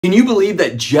Can you believe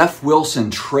that Geoff Wilson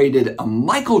traded a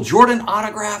Michael Jordan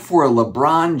autograph for a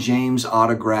LeBron James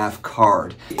autograph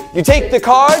card? You take the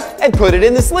card and put it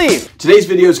in the sleeve. Today's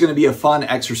video is going to be a fun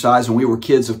exercise. When we were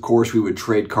kids, of course, we would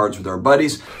trade cards with our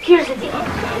buddies. Here's the deal.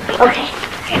 Okay,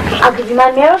 I'll give you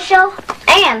my Meryl shell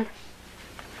and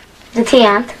the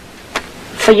Tiant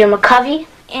for your McCovey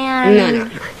and... No.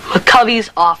 McCovey's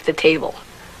off the table.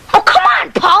 Oh, come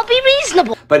on, Paul, be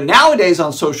reasonable. But nowadays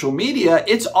on social media,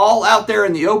 it's all out there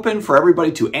in the open for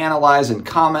everybody to analyze and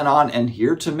comment on and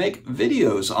here to make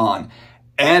videos on.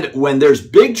 And when there's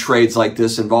big trades like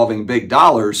this involving big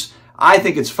dollars, I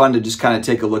think it's fun to just kind of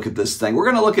take a look at this thing. We're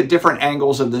going to look at different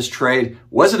angles of this trade.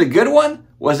 Was it a good one?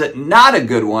 Was it not a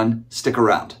good one? Stick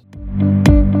around.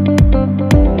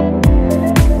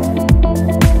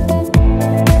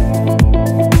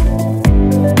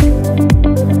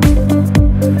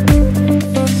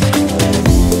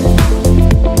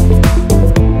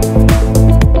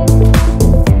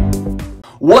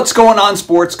 What's going on,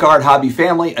 sports card hobby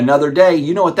family? Another day.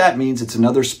 You know what that means. It's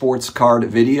another sports card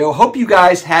video. Hope you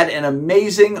guys had an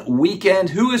amazing weekend.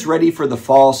 Who is ready for the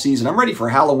fall season? I'm ready for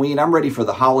Halloween. I'm ready for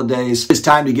the holidays. It's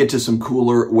time to get to some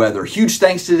cooler weather. Huge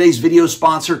thanks to today's video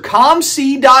sponsor,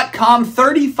 COMC.com.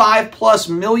 35+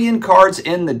 million cards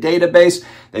in the database.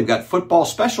 They've got football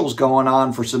specials going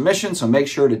on for submission, so make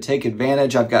sure to take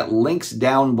advantage. I've got links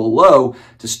down below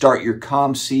to start your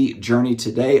COMC journey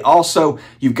today. Also,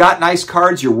 you've got nice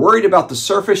cards. You're worried about the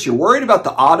surface. You're worried about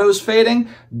the autos fading.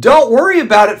 Don't worry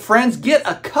about it, friends. Get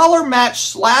a color match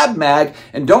slab mag,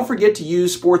 and don't forget to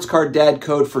use Sports Card Dad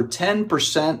code for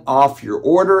 10% off your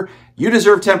order. You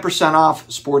deserve 10%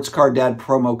 off. Sports Card Dad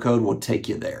promo code will take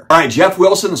you there. All right, Geoff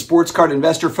Wilson, the sports card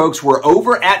investor, folks, we're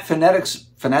over at Fanatics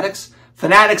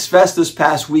Fest this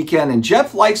past weekend, and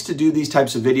Geoff likes to do these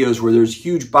types of videos where there's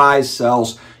huge buys,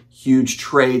 sells, huge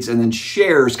trades, and then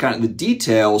shares kind of the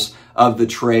details of the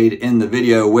trade in the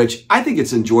video, which I think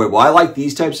it's enjoyable. I like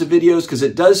these types of videos because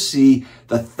it does see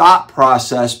the thought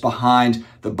process behind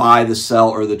the buy, the sell,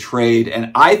 or the trade,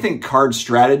 and I think card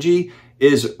strategy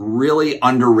is really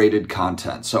underrated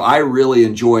content. So I really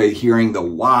enjoy hearing the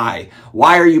why.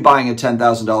 Why are you buying a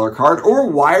 $10,000 card, or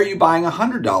why are you buying a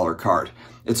 $100 card?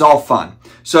 It's all fun.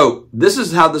 So this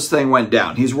is how this thing went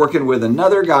down. He's working with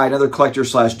another guy, another collector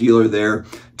slash dealer there.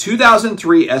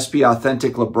 2003 SP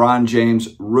Authentic LeBron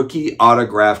James rookie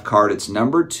autograph card. It's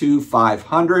number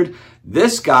 2/500.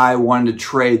 This guy wanted to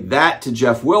trade that to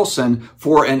Geoff Wilson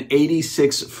for an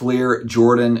 86 Fleer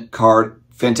Jordan card.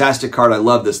 Fantastic card. I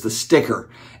love this. The sticker.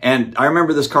 And I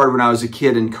remember this card when I was a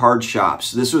kid in card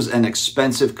shops. This was an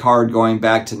expensive card going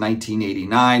back to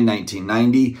 1989,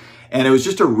 1990. And it was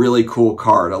just a really cool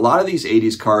card. A lot of these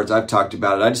 80s cards, I've talked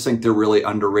about it, I just think they're really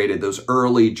underrated, those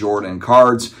early Jordan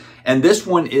cards. And this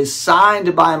one is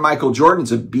signed by Michael Jordan.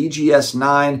 It's a BGS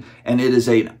 9, and it is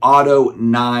an Auto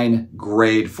 9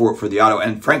 grade for the auto.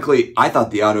 And frankly, I thought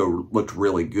the auto looked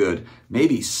really good.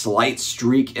 Maybe slight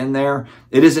streak in there.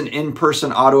 It is an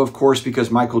in-person auto, of course, because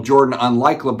Michael Jordan,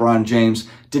 unlike LeBron James,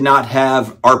 did not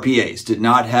have RPAs, did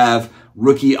not have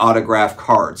rookie autograph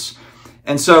cards.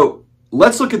 And so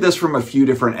let's look at this from a few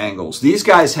different angles. These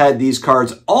guys had these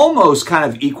cards almost kind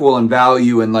of equal in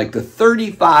value in like the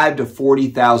 $35,000 to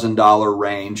 $40,000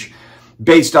 range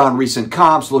based on recent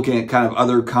comps, looking at kind of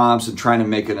other comps and trying to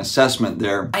make an assessment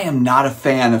there. I am not a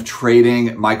fan of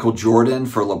trading Michael Jordan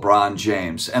for LeBron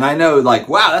James. And I know, like,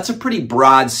 wow, that's a pretty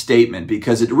broad statement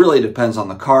because it really depends on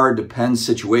the card, depends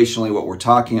situationally what we're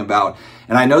talking about.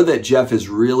 And I know that Geoff is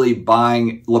really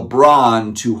buying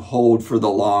LeBron to hold for the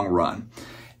long run.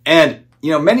 And,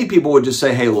 you know, many people would just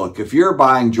say, hey, look, if you're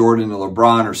buying Jordan or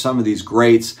LeBron or some of these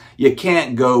greats, you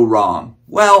can't go wrong.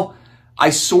 Well, I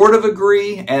sort of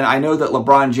agree, and I know that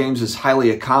LeBron James is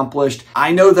highly accomplished.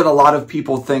 I know that a lot of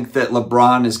people think that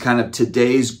LeBron is kind of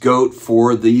today's GOAT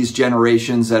for these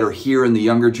generations that are here in the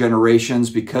younger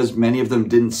generations because many of them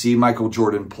didn't see Michael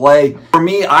Jordan play. For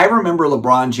me, I remember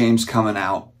LeBron James coming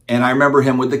out, and I remember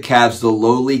him with the Cavs, the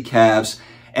lowly Cavs,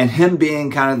 and him being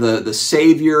kind of the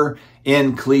savior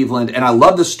in Cleveland. And I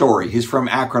love the story. He's from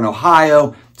Akron,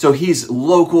 Ohio. So he's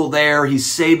local there. He's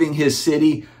saving his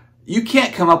city. You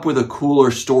can't come up with a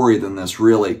cooler story than this,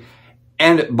 really.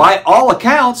 And by all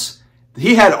accounts,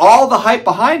 he had all the hype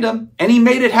behind him and he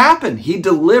made it happen. He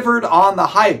delivered on the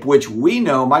hype, which we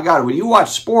know, my God, when you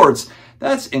watch sports,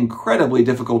 that's incredibly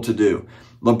difficult to do.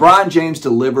 LeBron James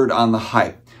delivered on the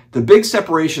hype. The big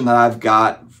separation that I've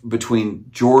got between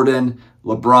Jordan,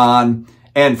 LeBron,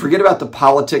 and forget about the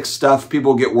politics stuff.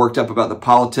 People get worked up about the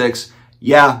politics.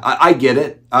 Yeah, I get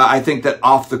it. I think that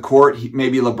off the court,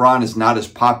 maybe LeBron is not as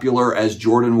popular as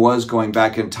Jordan was going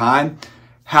back in time.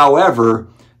 However,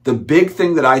 The big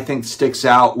thing that I think sticks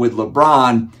out with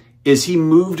LeBron is he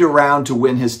moved around to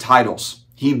win his titles.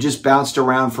 He just bounced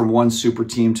around from one super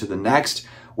team to the next,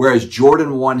 whereas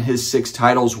Jordan won his 6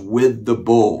 titles with the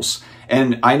Bulls.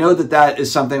 And I know that that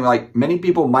is something like many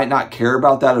people might not care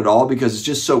about that at all because it's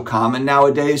just so common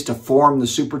nowadays to form the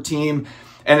super team.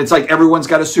 And it's like everyone's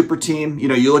got a super team. You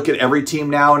know, you look at every team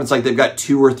now and it's like they've got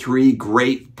 2 or 3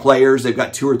 great players. They've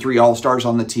got 2 or 3 all-stars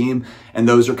on the team. And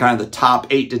those are kind of the top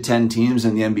 8 to 10 teams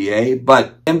in the NBA.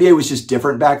 But NBA was just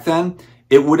different back then.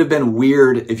 It would have been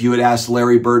weird if you had asked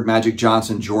Larry Bird, Magic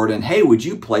Johnson, Jordan, hey, would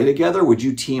you play together? Would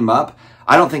you team up?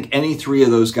 I don't think any 3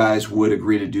 of those guys would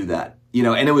agree to do that. You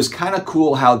know, and it was kind of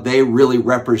cool how they really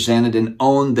represented and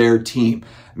owned their team.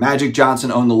 Magic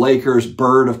Johnson owned the Lakers,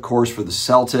 Bird, of course, for the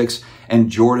Celtics, and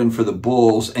Jordan for the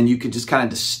Bulls. And you could just kind of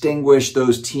distinguish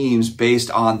those teams based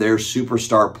on their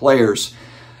superstar players.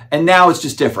 And now it's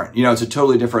just different. You know, it's a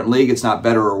totally different league. It's not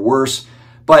better or worse.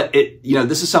 But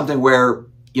this is something where,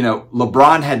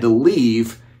 LeBron had to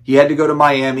leave. He had to go to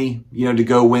Miami, to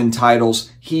go win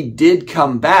titles. He did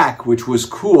come back, which was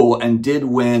cool, and did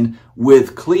win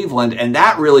with Cleveland. And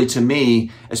that really, to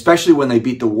me, especially when they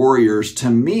beat the Warriors, to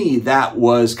me, that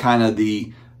was kind of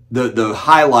the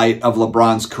highlight of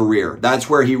LeBron's career. That's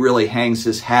where he really hangs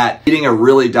his hat, beating a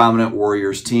really dominant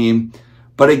Warriors team.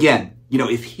 But again,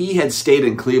 if he had stayed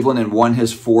in Cleveland and won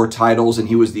his 4 titles and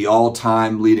he was the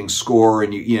all-time leading scorer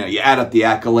and you add up the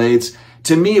accolades,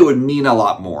 to me, it would mean a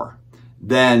lot more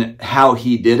than how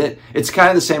he did it. It's kind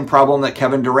of the same problem that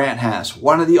Kevin Durant has.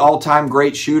 One of the all-time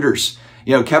great shooters.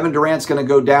 Kevin Durant's going to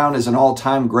go down as an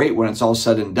all-time great when it's all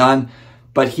said and done.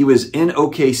 But he was in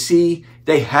OKC.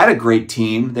 They had a great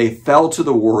team. They fell to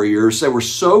the Warriors. They were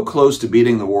so close to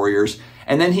beating the Warriors.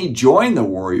 And then he joined the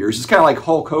Warriors. It's kind of like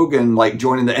Hulk Hogan, like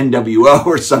joining the NWO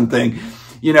or something.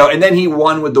 And then he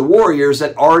won with the Warriors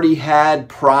that already had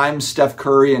prime Steph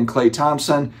Curry and Klay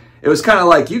Thompson. It was kind of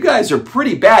like, you guys are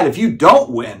pretty bad if you don't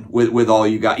win with all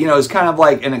you got. It's kind of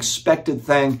like an expected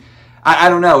thing. I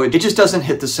don't know. It just doesn't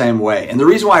hit the same way. And the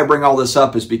reason why I bring all this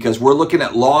up is because we're looking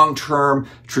at long-term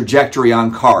trajectory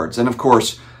on cards. And of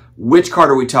course, which card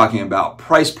are we talking about?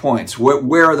 Price points.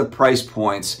 Where are the price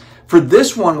points? For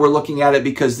this one, we're looking at it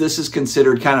because this is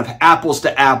considered kind of apples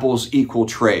to apples equal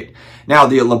trade. Now,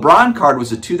 the LeBron card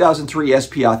was a 2003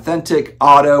 SP Authentic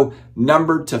Auto,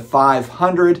 numbered to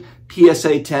 500.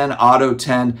 PSA 10, Auto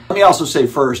 10. Let me also say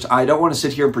first, I don't want to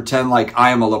sit here and pretend like I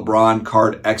am a LeBron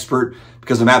card expert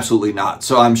because I'm absolutely not.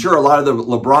 So I'm sure a lot of the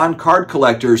LeBron card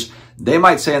collectors, they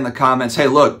might say in the comments, hey,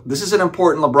 look, this is an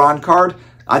important LeBron card.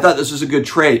 I thought this was a good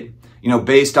trade,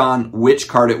 based on which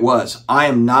card it was. I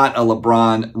am not a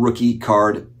LeBron rookie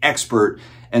card expert.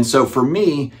 And so for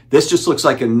me, this just looks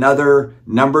like another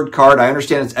numbered card. I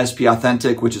understand it's SP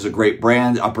Authentic, which is a great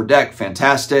brand. Upper Deck,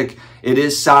 fantastic. It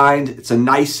is signed. It's a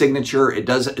nice signature. It's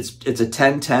a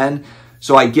 10-10.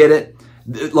 So I get it.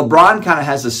 LeBron kind of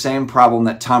has the same problem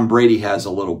that Tom Brady has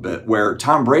a little bit, where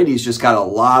Tom Brady's just got a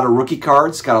lot of rookie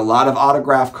cards, got a lot of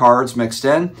autograph cards mixed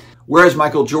in. Whereas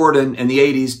Michael Jordan in the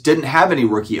 80s didn't have any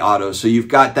rookie autos. So you've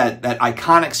got that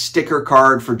iconic sticker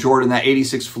card for Jordan, that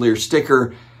 86 Fleer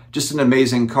sticker. Just an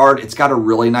amazing card. It's got a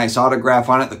really nice autograph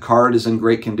on it. The card is in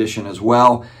great condition as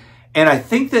well. And I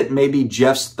think that maybe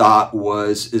Geoff's thought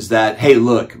is that, hey,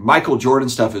 look, Michael Jordan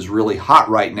stuff is really hot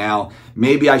right now.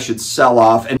 Maybe I should sell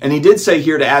off. And he did say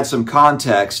here, to add some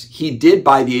context, he did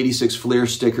buy the 86 Fleer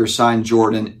sticker signed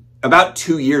Jordan about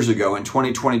 2 years ago in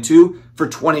 2022 for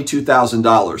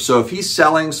 $22,000. So if he's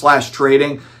selling /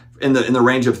 trading in the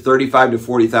range of $35,000 to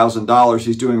 $40,000,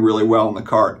 he's doing really well on the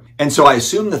card. And so I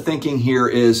assume the thinking here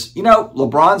is,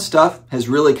 LeBron stuff has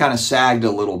really kind of sagged a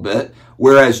little bit,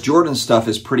 whereas Jordan stuff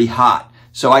is pretty hot.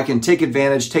 So I can take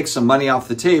advantage, take some money off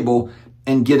the table,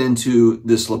 and get into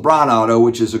this LeBron auto,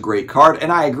 which is a great card.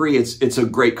 And I agree, it's a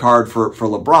great card for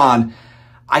LeBron.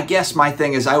 I guess my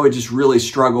thing is I would just really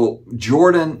struggle.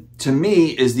 Jordan, to me,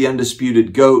 is the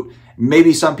undisputed GOAT.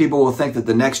 Maybe some people will think that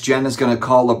the next gen is going to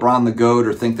call LeBron the GOAT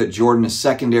or think that Jordan is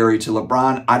secondary to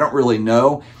LeBron. I don't really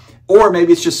know. Or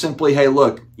maybe it's just simply, hey,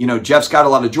 look, Geoff's got a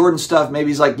lot of Jordan stuff. Maybe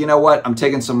he's like, you know what? I'm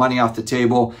taking some money off the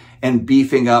table and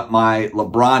beefing up my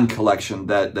LeBron collection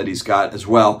that he's got as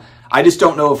well. I just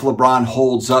don't know if LeBron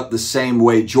holds up the same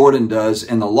way Jordan does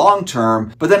in the long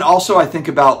term. But then also I think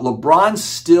about LeBron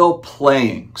still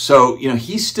playing. So,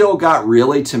 he's still got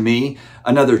really, to me,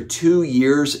 another 2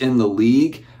 years in the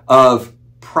league of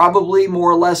probably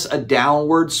more or less a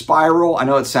downward spiral. I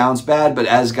know it sounds bad, but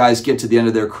as guys get to the end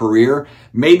of their career,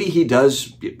 maybe he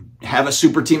does have a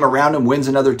super team around him, wins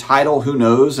another title, who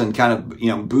knows, and kind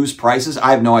of, boost prices.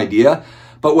 I have no idea.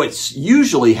 But what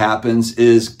usually happens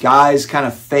is guys kind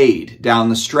of fade down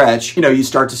the stretch. You know, you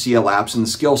start to see a lapse in the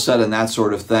skill set and that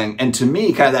sort of thing. And to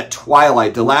me, kind of that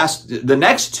twilight, the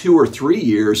next 2 or 3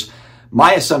 years,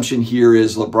 my assumption here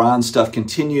is LeBron stuff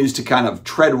continues to kind of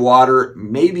tread water,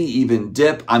 maybe even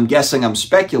dip. I'm guessing, I'm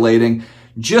speculating,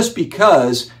 just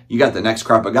because you got the next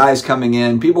crop of guys coming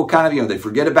in. People kind of, you know, they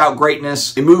forget about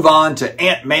greatness. They move on to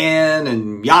Ant-Man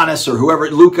and Giannis or whoever,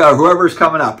 Luka, or whoever's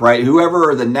coming up, right?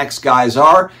 Whoever the next guys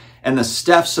are. And the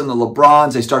Stephs and the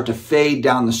LeBrons, they start to fade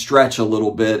down the stretch a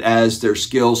little bit as their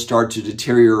skills start to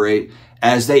deteriorate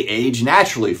as they age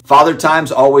naturally. Father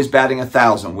Time's always batting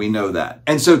 1,000. We know that.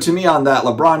 And so to me on that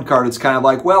LeBron card, it's kind of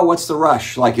like, well, what's the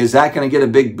rush? Like, is that going to get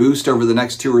a big boost over the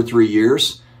next 2 or 3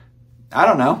 years? I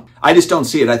don't know. I just don't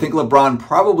see it. I think LeBron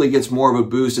probably gets more of a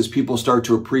boost as people start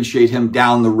to appreciate him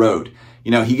down the road.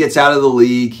 You know, he gets out of the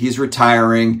league, he's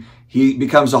retiring, he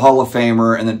becomes a Hall of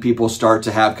Famer, and then people start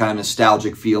to have kind of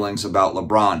nostalgic feelings about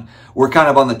LeBron. We're kind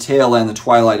of on the tail end, the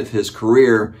twilight of his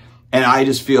career. And I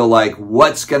just feel like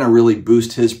what's going to really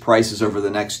boost his prices over the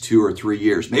next 2 or 3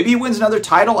 years? Maybe he wins another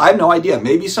title. I have no idea.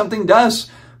 Maybe something does.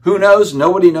 Who knows?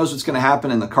 Nobody knows what's going to happen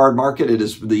in the card market. It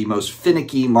is the most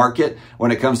finicky market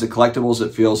when it comes to collectibles,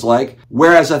 it feels like.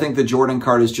 Whereas I think the Jordan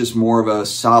card is just more of a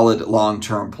solid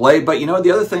long-term play. But you know,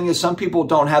 the other thing is some people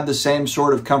don't have the same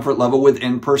sort of comfort level with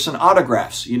in-person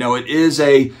autographs. You know, it is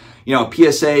a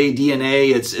PSA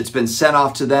DNA, it's been sent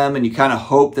off to them, and you kind of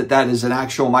hope that that is an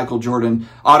actual Michael Jordan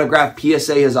autograph.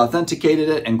 PSA has authenticated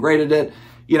it and graded it,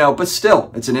 you know, but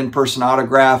still, it's an in-person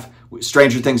autograph.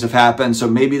 Stranger things have happened, so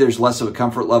maybe there's less of a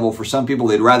comfort level for some people.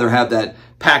 They'd rather have that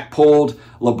pack-pulled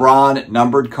LeBron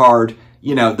numbered card.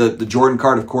 You know, the Jordan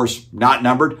card, of course, not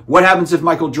numbered. What happens if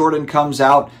Michael Jordan comes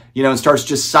out, you know, and starts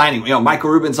just signing? You know,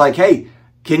 Michael Rubin's like, hey,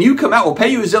 can you come out? We'll pay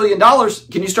you $1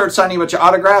 zillion. Can you start signing a bunch of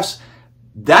autographs?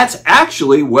 That's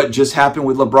actually what just happened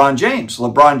with LeBron James.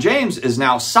 LeBron James is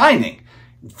now signing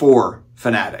for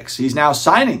Fanatics. He's now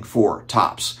signing for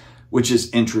Topps, which is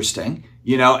interesting,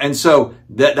 you know. And so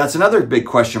that's another big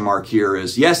question mark here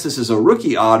is, yes, this is a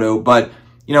rookie auto, but,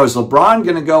 you know, is LeBron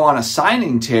going to go on a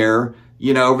signing tear,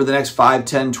 you know, over the next 5,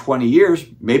 10, 20 years?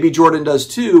 Maybe Jordan does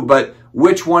too, but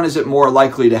which one is it more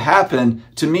likely to happen?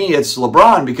 To me, it's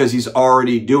LeBron because he's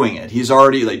already doing it. He's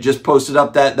already, like, just posted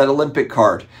up that Olympic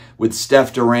card with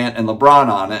Steph, Durant, and LeBron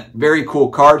on it. Very cool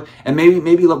card. And maybe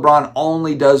LeBron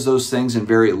only does those things in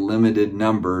very limited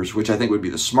numbers, which I think would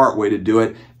be the smart way to do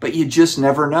it. But you just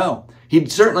never know. He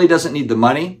certainly doesn't need the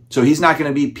money. So he's not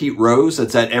going to be Pete Rose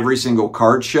that's at every single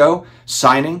card show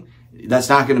signing. That's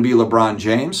not going to be LeBron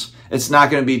James. It's not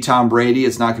going to be Tom Brady.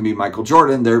 It's not going to be Michael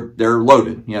Jordan. They're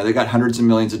loaded. You know, they got hundreds of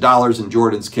millions of dollars. In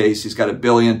Jordan's case, he's got $1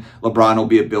 billion. LeBron will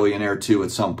be a billionaire too at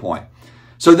some point.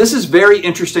 So this is very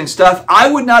interesting stuff.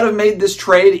 I would not have made this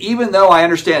trade, even though I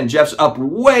understand Jeff's up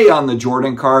way on the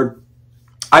Jordan card.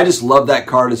 I just love that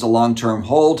card as a long-term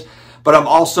hold, but I'm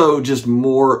also just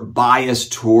more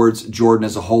biased towards Jordan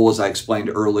as a whole, as I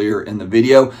explained earlier in the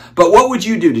video. But what would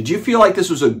you do? Did you feel like this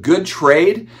was a good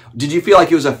trade? Did you feel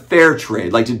like it was a fair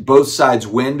trade? Like, did both sides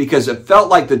win? Because it felt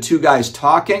like the two guys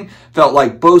talking felt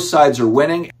like both sides are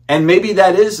winning. And maybe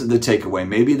that is the takeaway.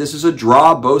 Maybe this is a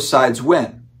draw, both sides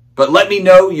win. But let me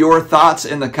know your thoughts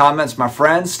in the comments, my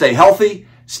friends. Stay healthy,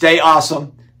 stay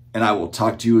awesome, and I will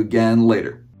talk to you again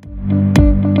later.